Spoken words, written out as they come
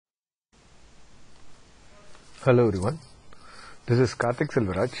Hello everyone, this is Karthik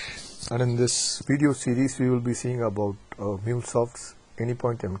Selvaraj, and in this video series we will be seeing about MuleSoft's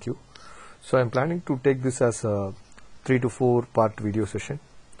Anypoint MQ. So I am planning to take this as a 3 to 4 part video session.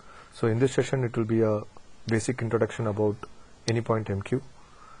 So in this session it will be a basic introduction about Anypoint MQ.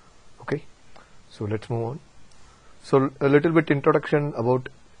 Okay, so let's move on. So a little bit introduction about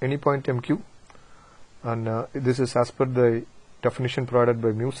Anypoint MQ, and this is as per the definition provided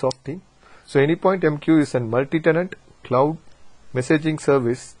by MuleSoft team. So Anypoint MQ is a multi-tenant cloud messaging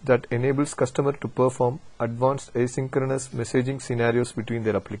service that enables customer to perform advanced asynchronous messaging scenarios between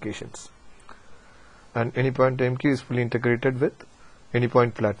their applications. And Anypoint MQ is fully integrated with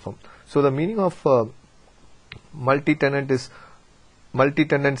Anypoint platform. So the meaning of multi-tenant is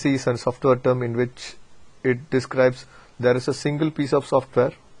multi-tenancy is a software term in which it describes there is a single piece of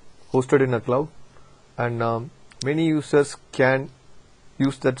software hosted in a cloud, and many users can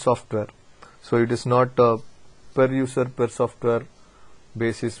use that software. So it is not a per user per software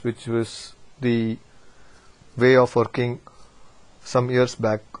basis, which was the way of working some years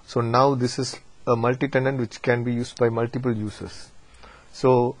back. So now this is a multi-tenant which can be used by multiple users.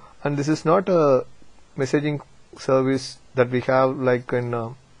 So, and this is not a messaging service that we have like in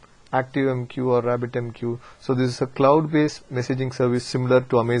ActiveMQ or RabbitMQ. So this is a cloud-based messaging service similar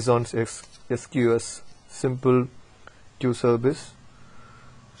to Amazon's SQS simple queue service.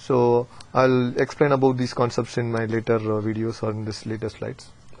 So I'll explain about these concepts in my later videos or in this later slides.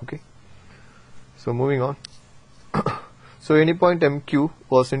 Okay. So moving on. So Anypoint MQ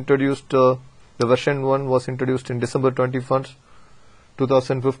was introduced. The version 1 was introduced in December 21st,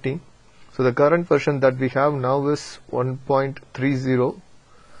 2015. So the current version that we have now is 1.30.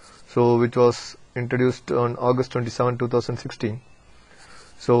 So which was introduced on August 27, 2016.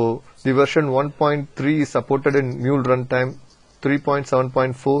 So the version 1.3 is supported in Mule runtime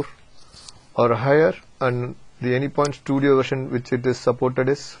 3.7.4 or higher, and the Anypoint Studio version which it is supported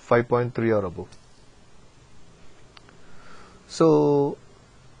is 5.3 or above. So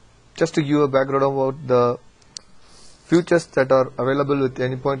just to give a background about the features that are available with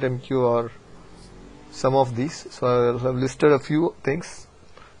Anypoint MQ are some of these. So I have listed a few things.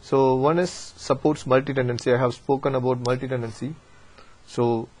 So one is supports multi-tenancy. I have spoken about multi-tenancy.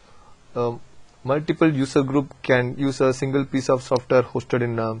 So multiple user group can use a single piece of software hosted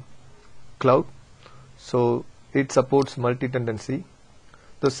in cloud. So it supports multi-tenancy.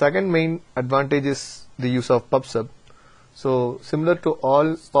 The second main advantage is the use of PubSub. So similar to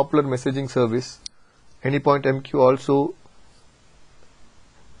all popular messaging service, Anypoint MQ also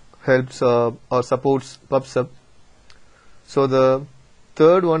helps or supports PubSub. So the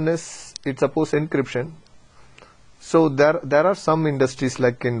third one is it supports encryption. So there are some industries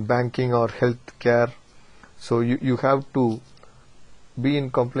like in banking or healthcare. So you have to be in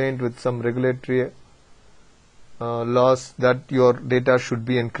compliance with some regulatory laws that your data should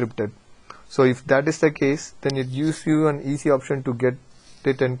be encrypted. So if that is the case, then it gives you an easy option to get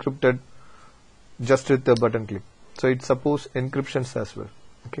it encrypted just with the button click. So it supports encryptions as well.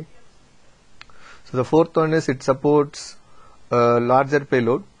 Okay. So the fourth one is it supports larger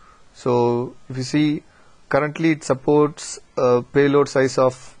payload. So if you see, currently it supports a payload size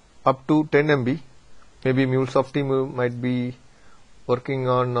of up to 10 MB. Maybe MuleSoft team might be working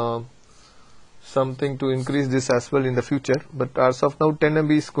on something to increase this as well in the future. But as of now, 10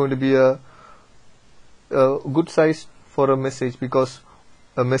 MB is going to be a good size for a message, because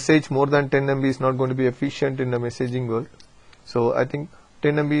a message more than 10 MB is not going to be efficient in the messaging world. So I think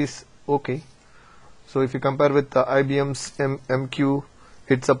 10 MB is okay. So if you compare with IBM's MQ,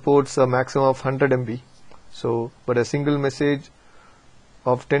 it supports a maximum of 100 MB. So, but a single message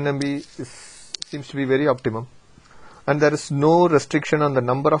of 10 MB seems to be very optimum, and there is no restriction on the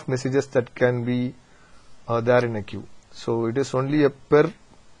number of messages that can be there in a queue. So it is only a per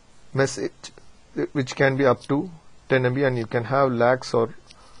message which can be up to 10 MB, and you can have lakhs or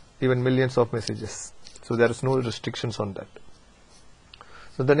even millions of messages. So there is no restrictions on that.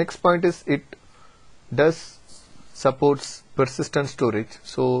 So the next point is it does supports persistent storage.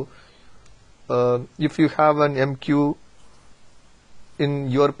 So if you have an MQ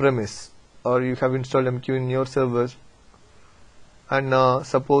in your premise, or you have installed MQ in your servers, and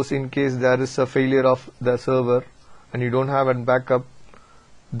suppose in case there is a failure of the server and you don't have a backup,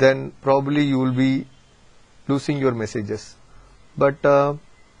 then probably you will be losing your messages. But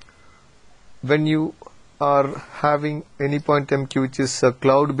when you are having Anypoint MQ, which is a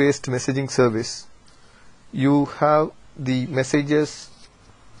cloud-based messaging service, you have the messages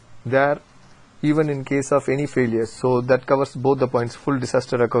there even in case of any failures. So that covers both the points, full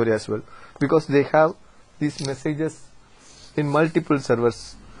disaster recovery as well, because they have these messages in multiple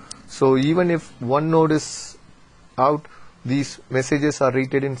servers. So even if one node is out, these messages are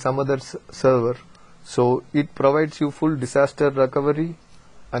read in some other server. So it provides you full disaster recovery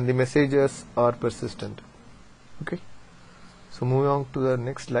and the messages are persistent. Okay. So moving on to the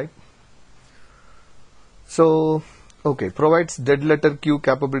next slide. So okay, provides dead letter queue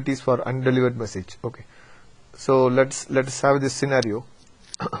capabilities for undelivered message. Okay. So let's have this scenario.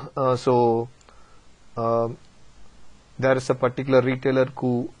 There is a particular retailer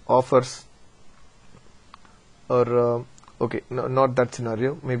who offers, or okay, no, not that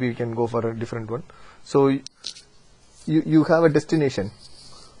scenario, maybe we can go for a different one. So you have a destination,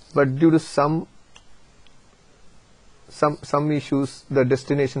 but due to some issues, the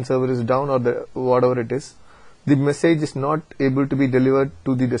destination server is down, or whatever it is, the message is not able to be delivered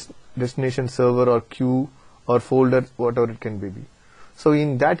to the destination server or queue or folder, whatever it can be. So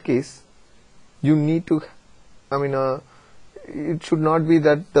in that case, you need to, it should not be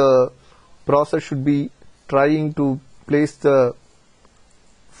that the process should be trying to place the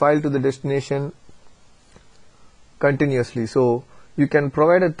file to the destination continuously. So you can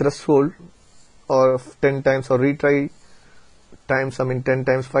provide a threshold of 10 times or retry times, 10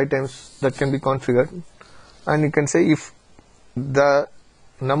 times, 5 times, that can be configured, and you can say if the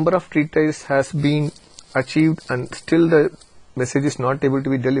number of retries has been achieved and still the message is not able to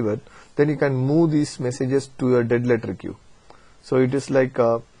be delivered, then you can move these messages to a dead letter queue. So it is like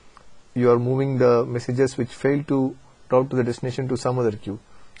you are moving the messages which fail to route to the destination to some other queue.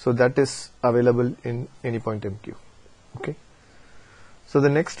 So that is available in Anypoint MQ. Okay. So the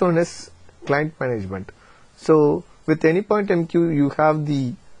next one is client management. So with Anypoint MQ, you have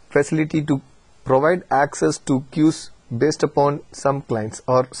the facility to provide access to queues based upon some clients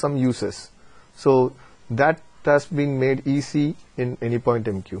or some users. So that has been made easy in Anypoint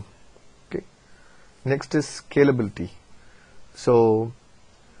MQ. Okay. Next is scalability. So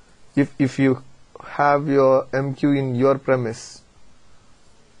if you have your MQ in your premise,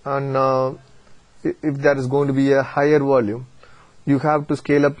 and if there is going to be a higher volume, you have to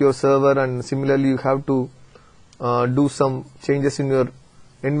scale up your server, and similarly you have to do some changes in your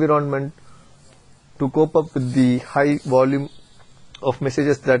environment to cope up with the high volume of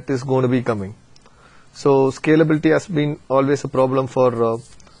messages that is going to be coming. So scalability has been always a problem for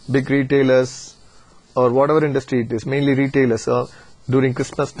big retailers or whatever industry it is, mainly retailers. During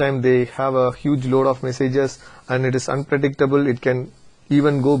Christmas time, they have a huge load of messages and it is unpredictable. It can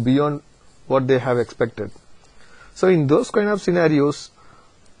even go beyond what they have expected. So in those kind of scenarios,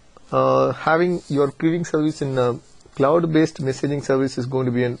 having your queuing service in a cloud-based messaging service is going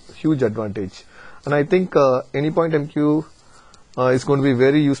to be a huge advantage. And I think Anypoint MQ is going to be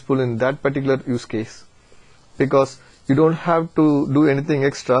very useful in that particular use case, because you don't have to do anything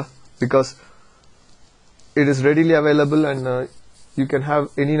extra, because it is readily available, and you can have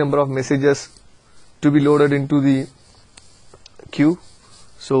any number of messages to be loaded into the queue.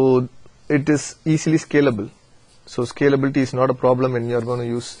 So it is easily scalable. So scalability is not a problem when you are going to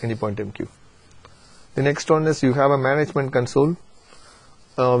use Anypoint MQ. The next one is you have a management console,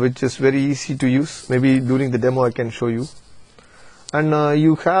 which is very easy to use. Maybe during the demo I can show you. And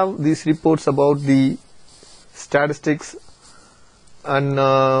you have these reports about the statistics and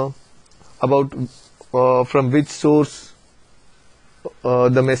about from which source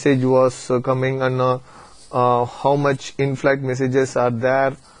the message was coming, and how much in-flight messages are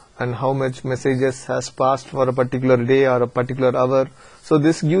there, and how much messages has passed for a particular day or a particular hour. So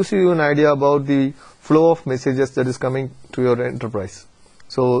this gives you an idea about the flow of messages that is coming to your enterprise.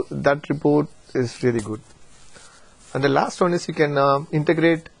 So that report is really good. And the last one is you can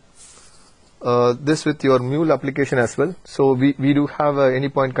integrate this with your Mule application as well. So we do have a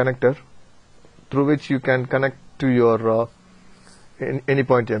Anypoint connector through which you can connect to your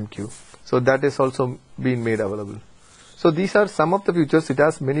Anypoint MQ. So that is also being made available. So these are some of the features. It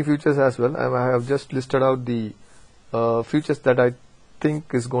has many features as well. I have just listed out the features that I think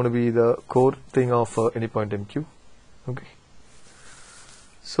is going to be the core thing of Anypoint MQ. Okay.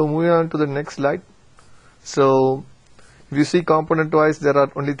 So moving on to the next slide. So if you see component wise, there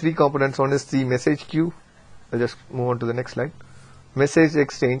are only 3 components. One is the message queue. I'll just move on to the next slide. Message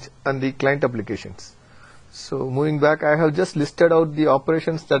exchange and the client applications. So moving back, I have just listed out the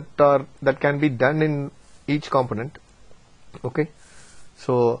operations that can be done in each component. Okay.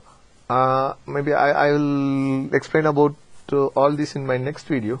 So maybe I will explain about all this in my next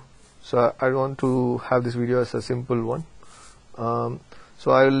video. So I want to have this video as a simple one.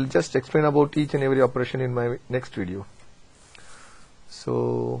 So I will just explain about each and every operation in my next video.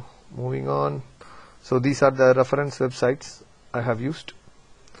 So moving on. So these are the reference websites I have used.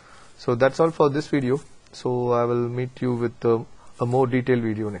 So that's all for this video. So I will meet you with a more detailed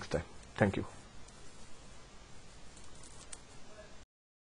video next time. Thank you.